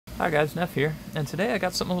Hi guys, Neph here, and today I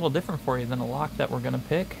got something a little different for you than a lock that we're going to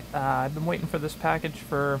pick. I've been waiting for this package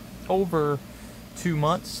for over 2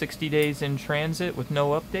 months, 60 days in transit with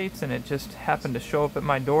no updates, and it just happened to show up at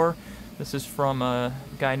my door. This is from a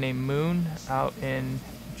guy named Moon out in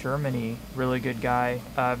Germany, really good guy.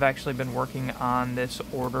 I've actually been working on this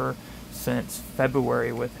order since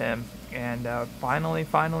February with him, and finally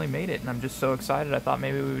made it, and I'm just so excited. I thought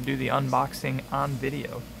maybe we would do the unboxing on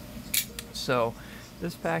video. So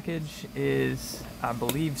this package is, I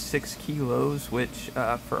believe, 6 kilos, which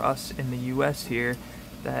for us in the US here,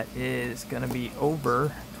 that is going to be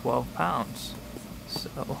over 12 pounds.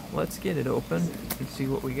 So let's get it open and see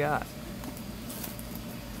what we got.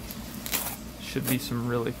 Should be some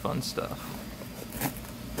really fun stuff.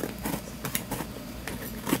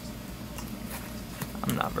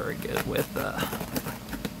 I'm not very good with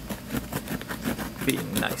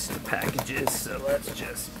being nice to packages, so let's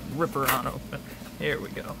just rip her on open. Here we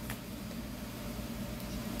go.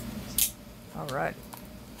 Alright,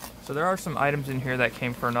 so there are some items in here that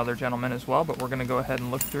came for another gentleman as well, but we're going to go ahead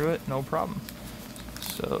and look through it, no problem.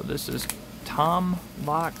 So this is Tom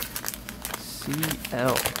Lock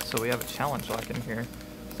CL. So we have a challenge lock in here,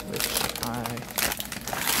 which I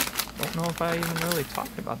don't know if I even really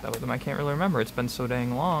talked about that with him. I can't really remember. It's been so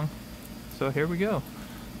dang long. So here we go.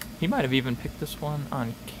 He might have even picked this one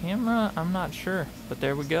on camera, I'm not sure, but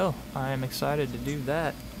there we go. I am excited to do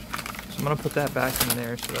that. So I'm going to put that back in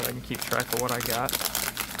there so that I can keep track of what I got.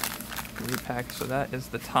 Repack. So that is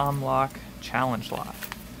the Tom Lock Challenge Lock.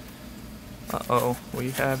 Uh-oh,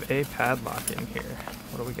 we have a padlock in here.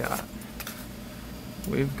 What do we got?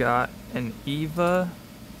 We've got an Eva.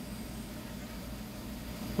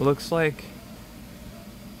 Looks like,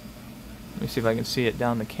 let me see if I can see it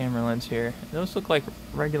down the camera lens here. Those look like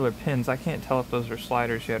regular pins. I can't tell if those are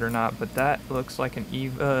sliders yet or not, but that looks like an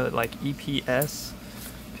Eva, like EPS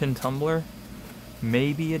pin tumbler.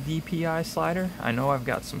 Maybe a DPI slider. I know I've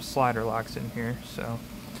got some slider locks in here, so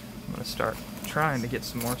I'm gonna start trying to get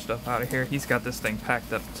some more stuff out of here. He's got this thing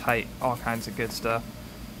packed up tight, all kinds of good stuff.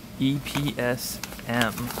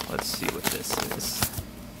 EPS-M. Let's see what this is.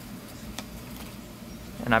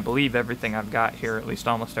 And I believe everything I've got here, at least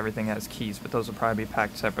almost everything, has keys, but those will probably be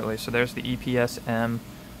packed separately. So there's the EPS-M.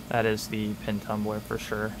 That is the pin tumbler for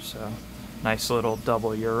sure. So nice little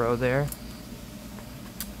double euro there.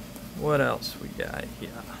 What else we got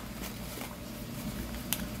here?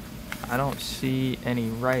 I don't see any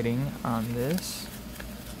writing on this.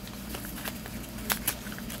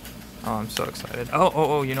 Oh, I'm so excited.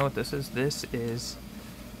 Oh, you know what this is? This is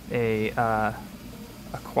a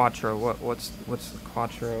Quattro. What's the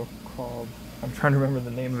Quattro called? I'm trying to remember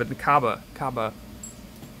the name of it. The Caba.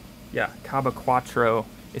 Yeah, Caba Quattro.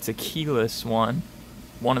 It's a keyless one.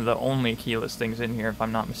 One of the only keyless things in here, if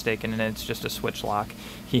I'm not mistaken, and it's just a switch lock.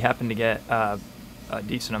 He happened to get a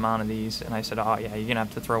decent amount of these, and I said, oh yeah, you're gonna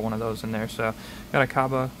have to throw one of those in there. So got a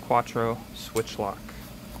Caba Quattro switch lock.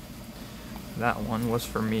 That one was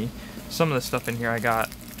for me. Some of the stuff in here I got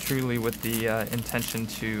truly with the intention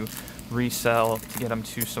to resell, to get them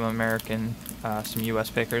to some American, some US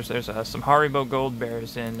pickers. There's some Haribo Gold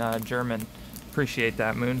Bears in German. Appreciate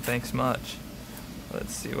that, Moon. Thanks much.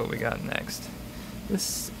 Let's see what we got next.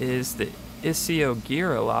 This is the Isio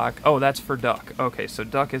Gira lock. Oh, that's for Duck. Okay, so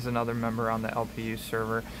Duck is another member on the LPU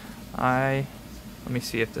server. Let me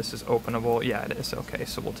see if this is openable. Yeah, it is. Okay,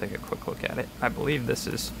 so we'll take a quick look at it. I believe this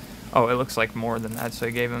is, oh, it looks like more than that. So I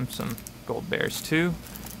gave him some Gold Bears too.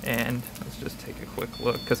 And let's just take a quick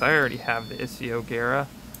look, because I already have the Isio Gira.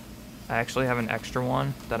 I actually have an extra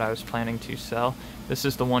one that I was planning to sell. This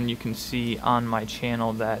is the one you can see on my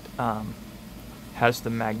channel that has the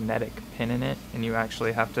magnetic pin in it, and you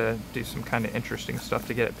actually have to do some kind of interesting stuff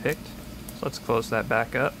to get it picked. So let's close that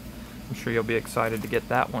back up. I'm sure you'll be excited to get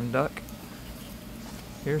that one, Duck.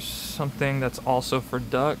 Here's something that's also for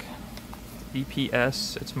Duck.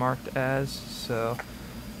 EPS, it's marked as, so,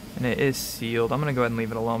 and it is sealed. I'm gonna go ahead and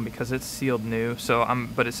leave it alone because it's sealed new. So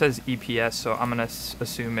but it says EPS, so I'm gonna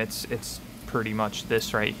assume it's pretty much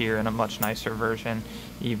this right here in a much nicer version.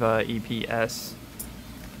 Eva EPS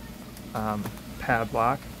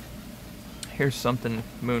padlock. Here's something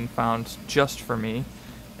Moon found just for me,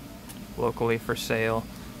 locally for sale.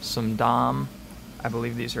 Some Dom. I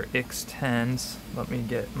believe these are X10s. Let me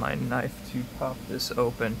get my knife to pop this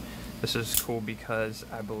open. This is cool because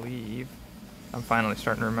I believe, I'm finally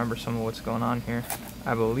starting to remember some of what's going on here.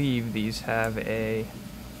 I believe these have a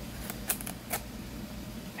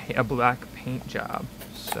black paint job.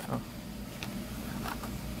 So,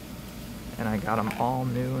 and I got them all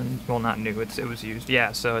new, and well, not new, it was used.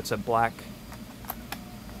 Yeah, so it's a black,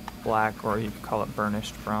 or you could call it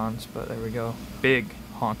burnished bronze, but there we go. Big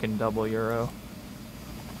honkin' double euro.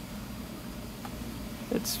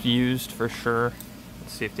 It's used for sure.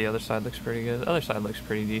 Let's see if the other side looks pretty good. The other side looks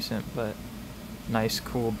pretty decent, but nice,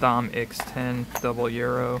 cool Dom X10 double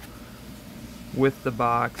euro with the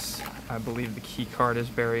box. I believe the key card is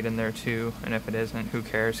buried in there too, and if it isn't, who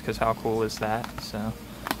cares, because how cool is that? So,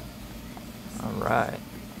 alright.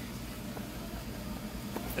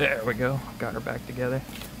 There we go. Got her back together.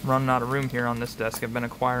 I'm running out of room here on this desk. I've been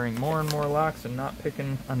acquiring more and more locks and not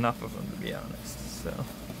picking enough of them, to be honest. So,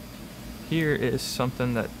 here is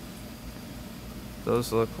something that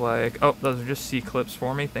those look like. Oh, those are just C-clips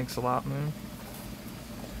for me. Thanks a lot, Moon.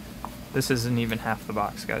 This isn't even half the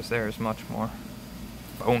box, guys. There is much more.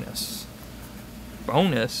 Bonus.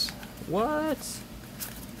 Bonus? What?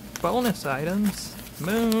 Bonus items?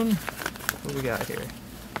 Moon. What do we got here?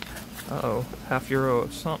 Uh-oh. €0.5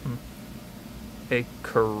 of something. A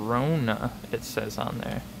Corona, it says on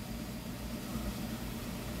there.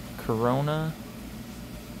 Corona?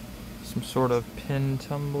 Some sort of pin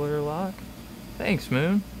tumbler lock? Thanks,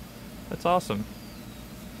 Moon. That's awesome.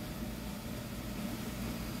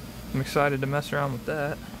 I'm excited to mess around with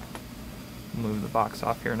that. Move the box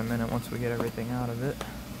off here in a minute once we get everything out of it.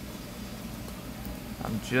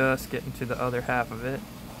 I'm just getting to the other half of it.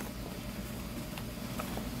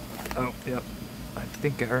 Oh, yep. I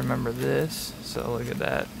think I remember this. So look at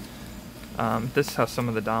that. This is how some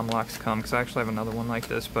of the Dom locks come, because I actually have another one like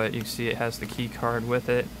this, but you see it has the key card with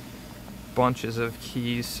it. Bunches of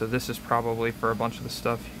keys, so this is probably for a bunch of the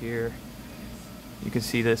stuff here. You can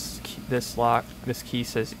see this lock, this key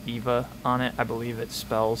says EVA on it. I believe it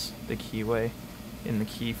spells the keyway in the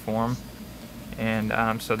key form.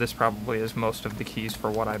 And so this probably is most of the keys for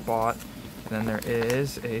what I bought. And then there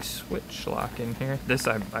is a switch lock in here. This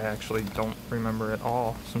I actually don't remember at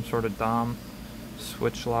all. Some sort of Dom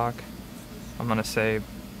switch lock. I'm gonna say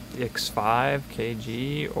X5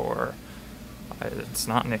 KG, or it's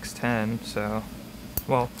not an X10, so,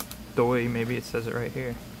 well, Doi, maybe it says it right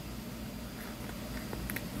here.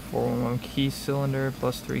 411 key cylinder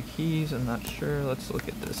plus 3 keys, I'm not sure. Let's look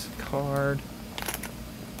at this card.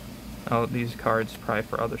 Oh, these cards probably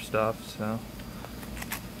for other stuff, so.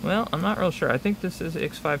 Well, I'm not real sure. I think this is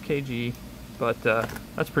X5KG, but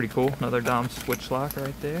that's pretty cool. Another Dom switch lock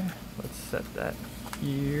right there. Let's set that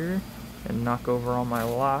here and knock over all my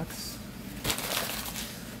locks.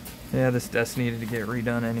 Yeah, this desk needed to get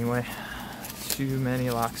redone anyway. Too many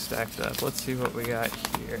locks stacked up. Let's see what we got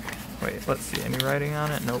here. Wait, let's see. Any writing on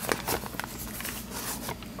it? Nope.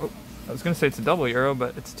 Oh, I was going to say it's a double euro,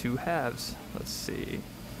 but it's 2 halves. Let's see.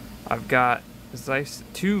 I've got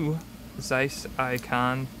two Zeiss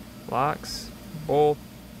Icon locks, both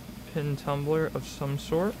pin tumbler of some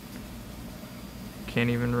sort. Can't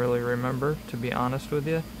even really remember, to be honest with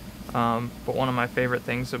you. But one of my favorite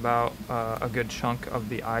things about a good chunk of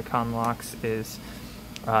the Icon locks is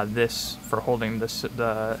this for holding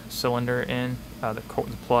the cylinder in, the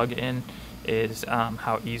plug in, is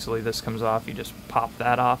how easily this comes off. You just pop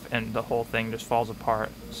that off and the whole thing just falls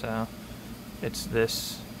apart. So it's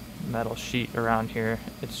this metal sheet around here.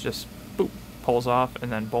 It's just boop, pulls off,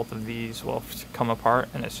 and then both of these will come apart,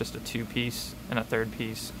 and it's just a 2-piece and a 3rd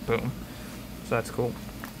piece. Boom. So that's cool.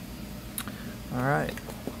 All right.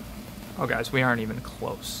 Oh, guys, we aren't even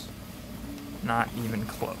close. Not even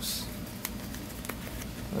close.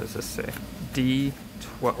 What does this say?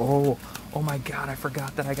 D12. Oh my God, I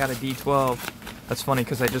forgot that I got a D12. That's funny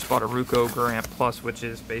because I just bought a Ruco Garant Plus, which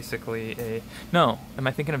is basically a... No, am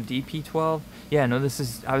I thinking of DP12? Yeah, no, this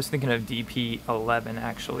is... I was thinking of DP11,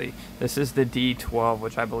 actually. This is the D12,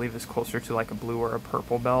 which I believe is closer to like a blue or a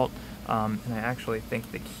purple belt. And I actually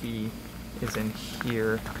think the key is in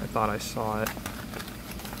here. I thought I saw it.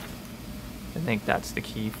 I think that's the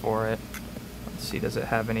key for it. Let's see, does it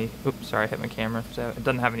have any... Oops, sorry, I hit my camera. So it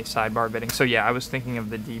doesn't have any sidebar bitting. So yeah, I was thinking of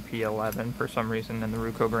the DP11 for some reason and the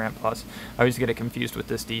Ruco Garant Plus. I always get it confused with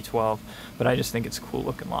this D12, but I just think it's a cool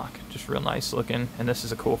looking lock. Just real nice looking, and this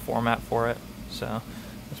is a cool format for it. So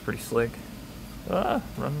that's pretty slick. Running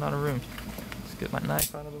out of room. Let's get my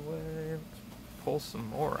knife out of the way. Let's pull some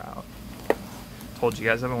more out. Told you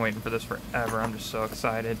guys I've been waiting for this forever. I'm just so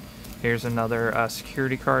excited. Here's another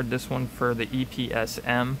security card. This one for the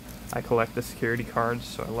EPSM. I collect the security cards,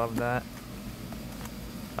 so I love that.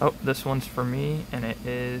 Oh, this one's for me, and it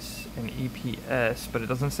is an EPS, but it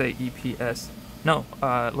doesn't say EPS. No,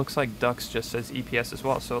 it looks like Dux just says EPS as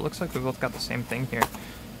well, so it looks like we both got the same thing here.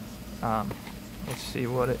 Let's see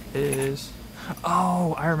what it is.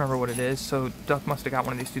 Oh, I remember what it is. So Duck must have got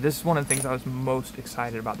one of these two. This is one of the things I was most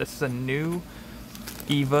excited about. This is a new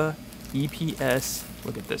EVA EPS.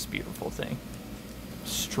 Look at this beautiful thing.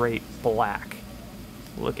 Straight black.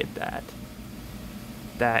 Look at that.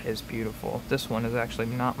 That is beautiful. This one is actually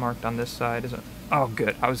not marked on this side, is it? Oh,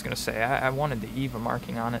 good. I was going to say, I wanted the EVA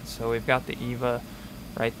marking on it, so we've got the EVA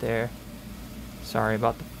right there. Sorry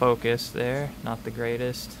about the focus there, not the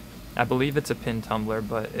greatest. I believe it's a pin tumbler,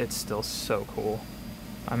 but it's still so cool.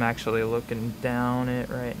 I'm actually looking down it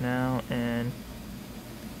right now, and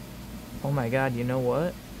oh my god, you know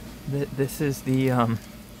what? This is the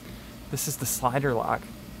slider lock.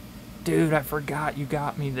 Dude, I forgot you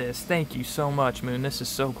got me this. Thank you so much, Moon. This is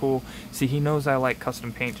so cool. See, he knows I like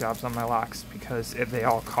custom paint jobs on my locks because they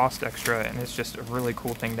all cost extra, and it's just a really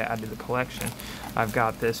cool thing to add to the collection. I've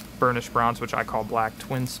got this burnished bronze, which I call black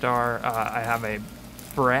twin star. I have a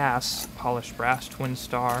polished brass twin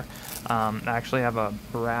star. I actually have a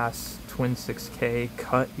brass twin 6K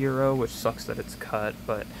cut Euro, which sucks that it's cut,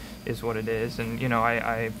 but is what it is. And you know,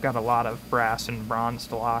 I've got a lot of brass and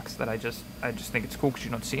bronze locks that I just think it's cool because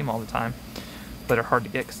you don't see them all the time, but they're hard to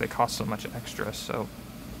get because they cost so much extra. So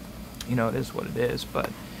you know, it is what it is.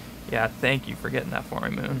 But yeah, thank you for getting that for me,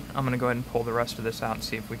 Moon. I'm gonna go ahead and pull the rest of this out and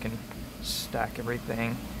see if we can stack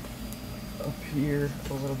everything up here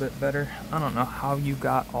a little bit better. I don't know how you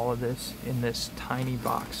got all of this in this tiny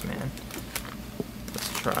box, man.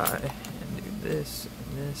 Let's try and do this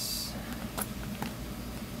and this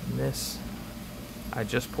and this. I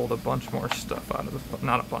just pulled a bunch more stuff out of the,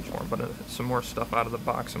 not a bunch more, but some more stuff out of the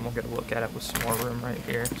box, and we'll get a look at it with some more room right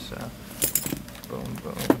here. So, boom,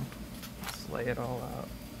 boom. Let's lay it all out.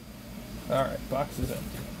 All right, box is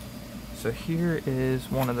empty. So here is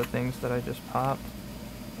one of the things that I just popped,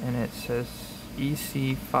 and it says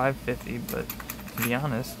EC 550, but to be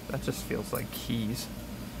honest, that just feels like keys.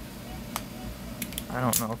 I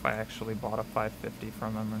don't know if I actually bought a 550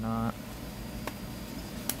 from him or not.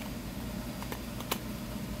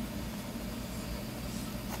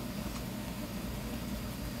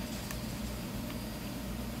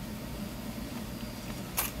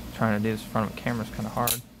 Trying to do this in front of a camera is kind of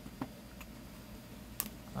hard.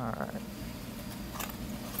 Alright.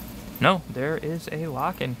 No, there is a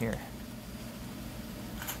lock in here.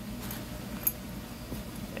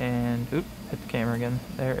 And, oop, hit the camera again.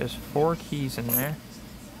 There is 4 keys in there.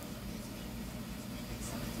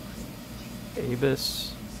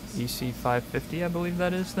 Abus EC 550, I believe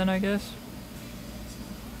that is then, I guess.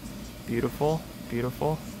 Beautiful,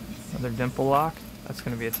 beautiful. Another dimple lock. That's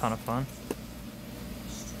going to be a ton of fun.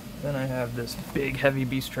 Then I have this big heavy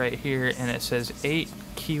beast right here, and it says 8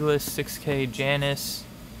 keyless 6K Janus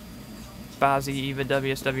Bazzi Eva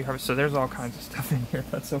WSW Harvest. So there's all kinds of stuff in here.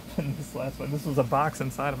 Let's open this last one. This was a box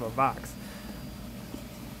inside of a box.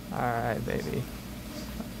 Alright, baby.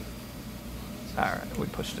 Alright, we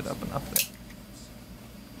pushed it up enough there.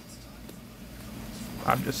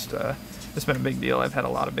 I'm just, it's been a big deal. I've had a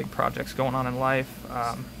lot of big projects going on in life.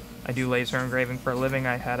 I do laser engraving for a living.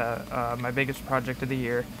 I had my biggest project of the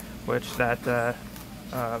year, which that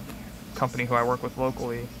company who I work with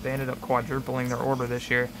locally, they ended up quadrupling their order this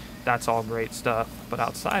year. That's all great stuff. But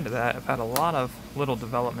outside of that, I've had a lot of little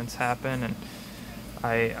developments happen, and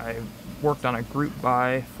I worked on a group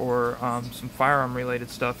buy for some firearm related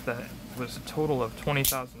stuff that was a total of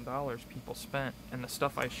 $20,000 people spent, and the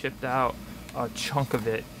stuff I shipped out, a chunk of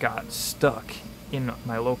it got stuck in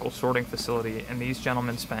my local sorting facility, and these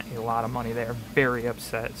gentlemen spent a lot of money. They are very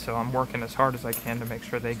upset, so I'm working as hard as I can to make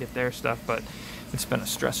sure they get their stuff, but it's been a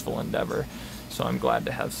stressful endeavor, so I'm glad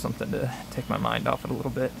to have something to take my mind off it a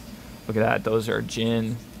little bit. Look at that, those are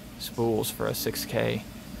gin spools for a 6K.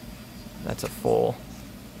 That's a full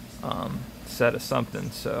set of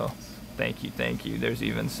something, so thank you, thank you. There's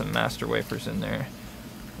even some master wafers in there.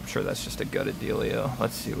 I'm sure that's just a gutted dealio.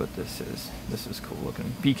 Let's see what this is. This is cool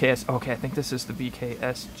looking. BKS. Okay, I think this is the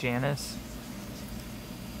BKS Janus.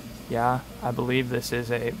 Yeah, I believe this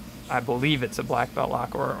is a. I believe it's a black belt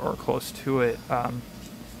lock or close to it.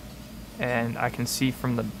 And I can see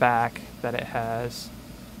from the back that it has.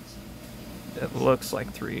 It looks like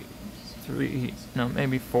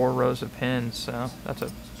maybe 4 rows of pins. So that's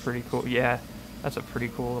a pretty cool. Yeah, that's a pretty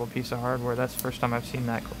cool little piece of hardware. That's the first time I've seen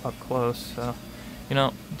that up close. So. You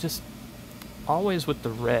know, just always with the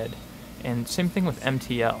red, and same thing with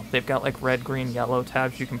MTL. They've got like red, green, yellow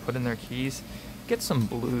tabs you can put in their keys. Get some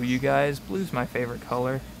blue, you guys. Blue's my favorite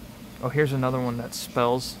color. Oh, here's another one that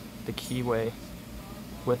spells the keyway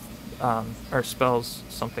with, or spells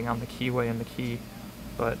something on the keyway in the key,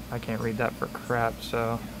 but I can't read that for crap.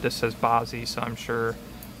 So this says Bazzi, so I'm sure.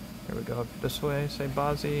 Here we go, this way, say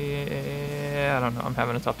Bazzi. I don't know, I'm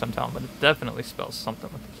having a tough time telling, but it definitely spells something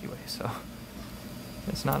with the keyway, so.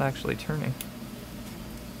 It's not actually turning.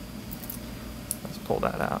 Let's pull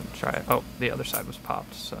that out and try it. Oh, the other side was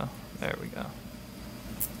popped, so there we go.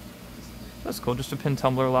 That's cool, just a pin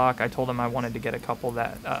tumbler lock. I told him I wanted to get a couple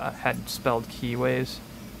that had spelled keyways.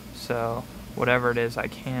 So whatever it is, I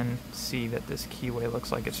can see that this keyway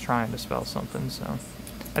looks like it's trying to spell something. So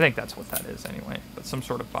I think that's what that is anyway. But some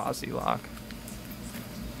sort of Bozzy lock.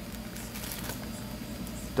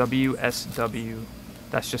 WSW.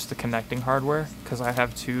 That's just the connecting hardware, because I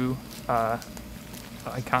have two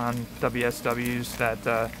Icon WSWs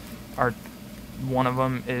that are, one of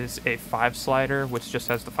them is a 5 slider, which just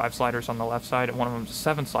has the 5 sliders on the left side, and one of them is a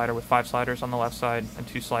 7 slider with 5 sliders on the left side and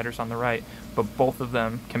 2 sliders on the right, but both of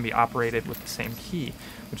them can be operated with the same key,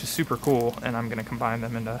 which is super cool, and I'm going to combine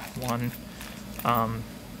them into one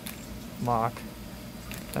lock.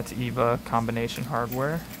 That's EVA combination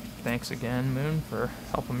hardware. Thanks again, Moon, for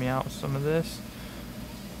helping me out with some of this.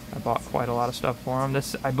 I bought quite a lot of stuff for him.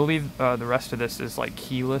 This, I believe, the rest of this is like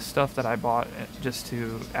keyless stuff that I bought just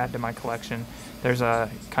to add to my collection. There's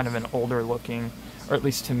a kind of an older looking, or at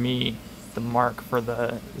least to me, the mark for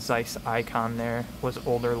the Zeiss icon there was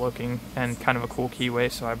older looking and kind of a cool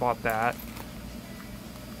keyway, so I bought that.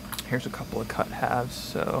 Here's a couple of cut halves.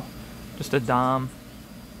 So just a Dom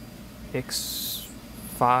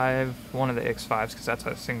X5, one of the X5s, because that's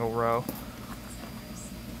a single row.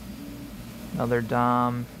 Another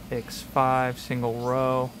Dom X5, single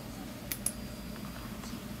row.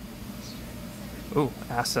 Ooh,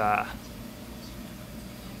 Asa.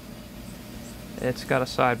 It's got a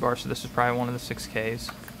sidebar, so this is probably one of the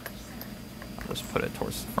 6Ks. I'll just put it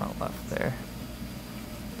towards the front left there.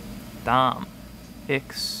 Dom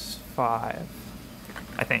X5,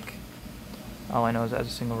 I think. All I know is it has a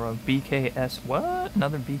single row. BKS, what?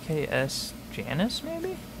 Another BKS Janus,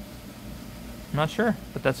 maybe? I'm not sure,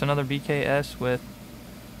 but that's another BKS with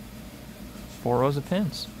 4 rows of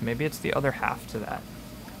pins. Maybe it's the other half to that.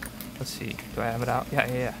 Let's see. Do I have it out?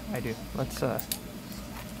 Yeah, I do. Let's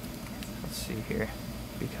see here,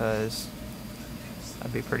 because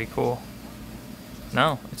that'd be pretty cool.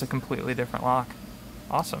 No, it's a completely different lock.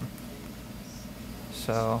 Awesome.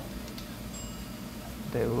 So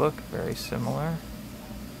they look very similar.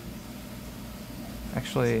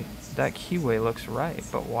 Actually, that keyway looks right,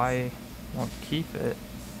 but why won't keep it?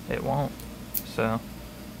 It won't. So,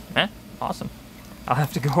 awesome. I'll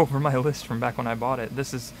have to go over my list from back when I bought it.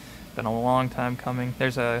 This has been a long time coming.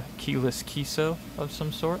 There's a keyless Kiso of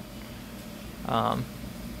some sort.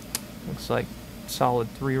 Looks like solid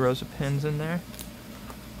 3 rows of pins in there.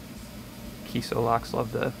 Kiso locks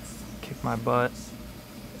love to kick my butt.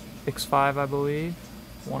 X5, I believe,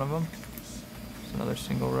 one of them. There's another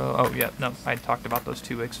single row. Oh, yeah, no, I talked about those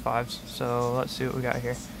 2 X5s. So let's see what we got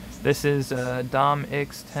here. This is Dom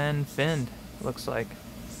X10 finned, looks like.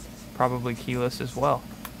 Probably keyless as well.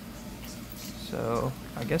 So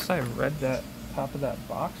I guess I read that top of that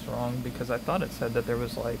box wrong, because I thought it said that there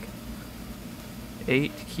was like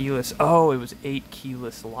 8 keyless. Oh, it was 8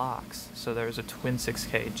 keyless locks. So there was a twin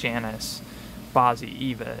 6K, Janus, Bozzy,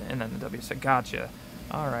 EVA, and then the WS. Gotcha.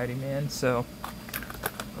 Alrighty, man. So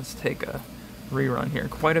let's take a rerun here.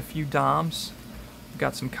 Quite a few Doms. We've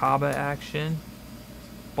got some Kaba action.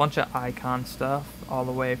 Bunch of Icon stuff, all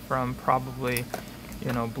the way from probably,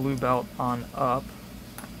 you know, blue belt on up.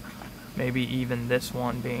 Maybe even this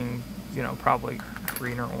one being, you know, probably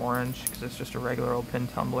green or orange, because it's just a regular old pin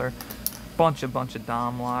tumbler. Bunch of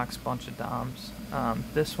Dom locks, bunch of Doms.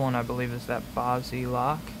 This one I believe is that Bozzy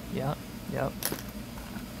lock. Yep.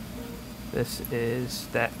 This is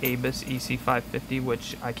that Abus EC550,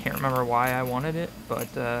 which I can't remember why I wanted it, but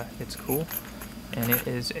it's cool. And it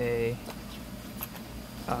is a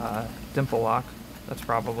dimple lock. That's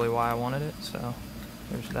probably why I wanted it. So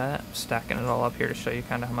there's that. Stacking it all up here to show you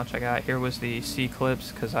kind of how much I got. Here was the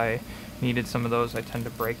C-clips, because I needed some of those. I tend to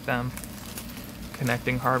break them.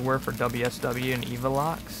 Connecting hardware for WSW and EVA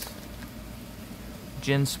locks.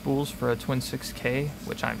 Gin spools for a twin 6K,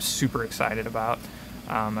 which I'm super excited about.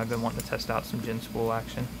 I've been wanting to test out some gin spool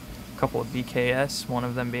action. A couple of BKS, one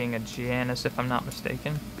of them being a Janus, if I'm not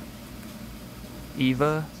mistaken.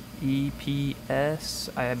 EVA,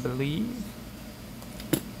 EPS, I believe.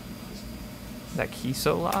 That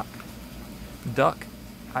Kiso lock. Duck,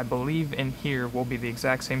 I believe in here will be the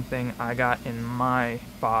exact same thing I got in my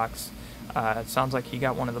box. It sounds like he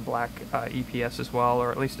got one of the black EPS as well,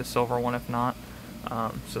 or at least a silver one if not.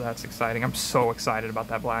 So that's exciting. I'm so excited about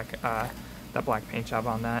that black paint job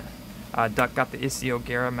on that. Duck got the Isio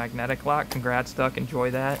Guerra magnetic lock. Congrats, Duck.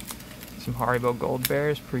 Enjoy that. Some Haribo Gold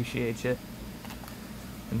Bears. Appreciate you.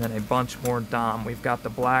 And then a bunch more Dom. We've got the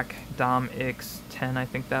black Dom X10, I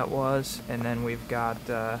think that was. And then we've got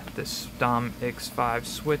this Dom X5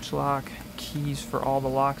 switch lock. Keys for all the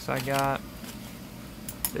locks I got.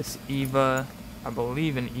 This EVA, I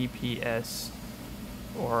believe an EPS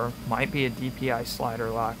or might be a DPI slider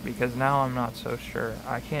lock, because now I'm not so sure.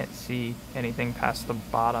 I can't see anything past the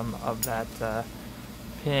bottom of that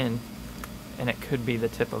pin, and it could be the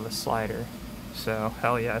tip of a slider. So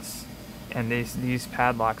hell yes. And these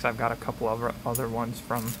padlocks, I've got a couple of other ones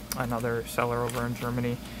from another seller over in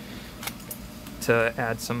Germany to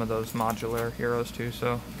add some of those modular heroes to.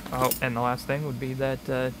 So, oh, and the last thing would be that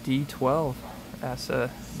D12 ASA,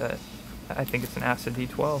 that I think it's an ASA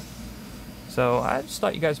D12. So I just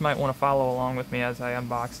thought you guys might want to follow along with me as I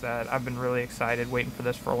unbox that. I've been really excited, waiting for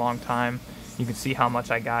this for a long time. You can see how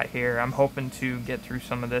much I got here. I'm hoping to get through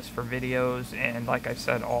some of this for videos, and like I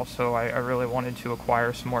said, also I really wanted to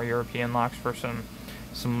acquire some more European locks for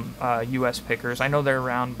some US pickers. I know they're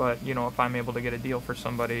around, but you know, if I'm able to get a deal for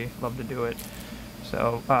somebody, love to do it.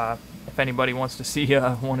 So if anybody wants to see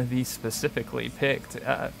one of these specifically picked,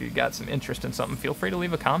 if you got some interest in something, feel free to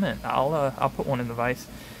leave a comment. I'll put one in the vise.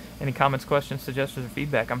 Any comments, questions, suggestions, or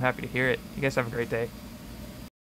feedback, I'm happy to hear it. You guys have a great day.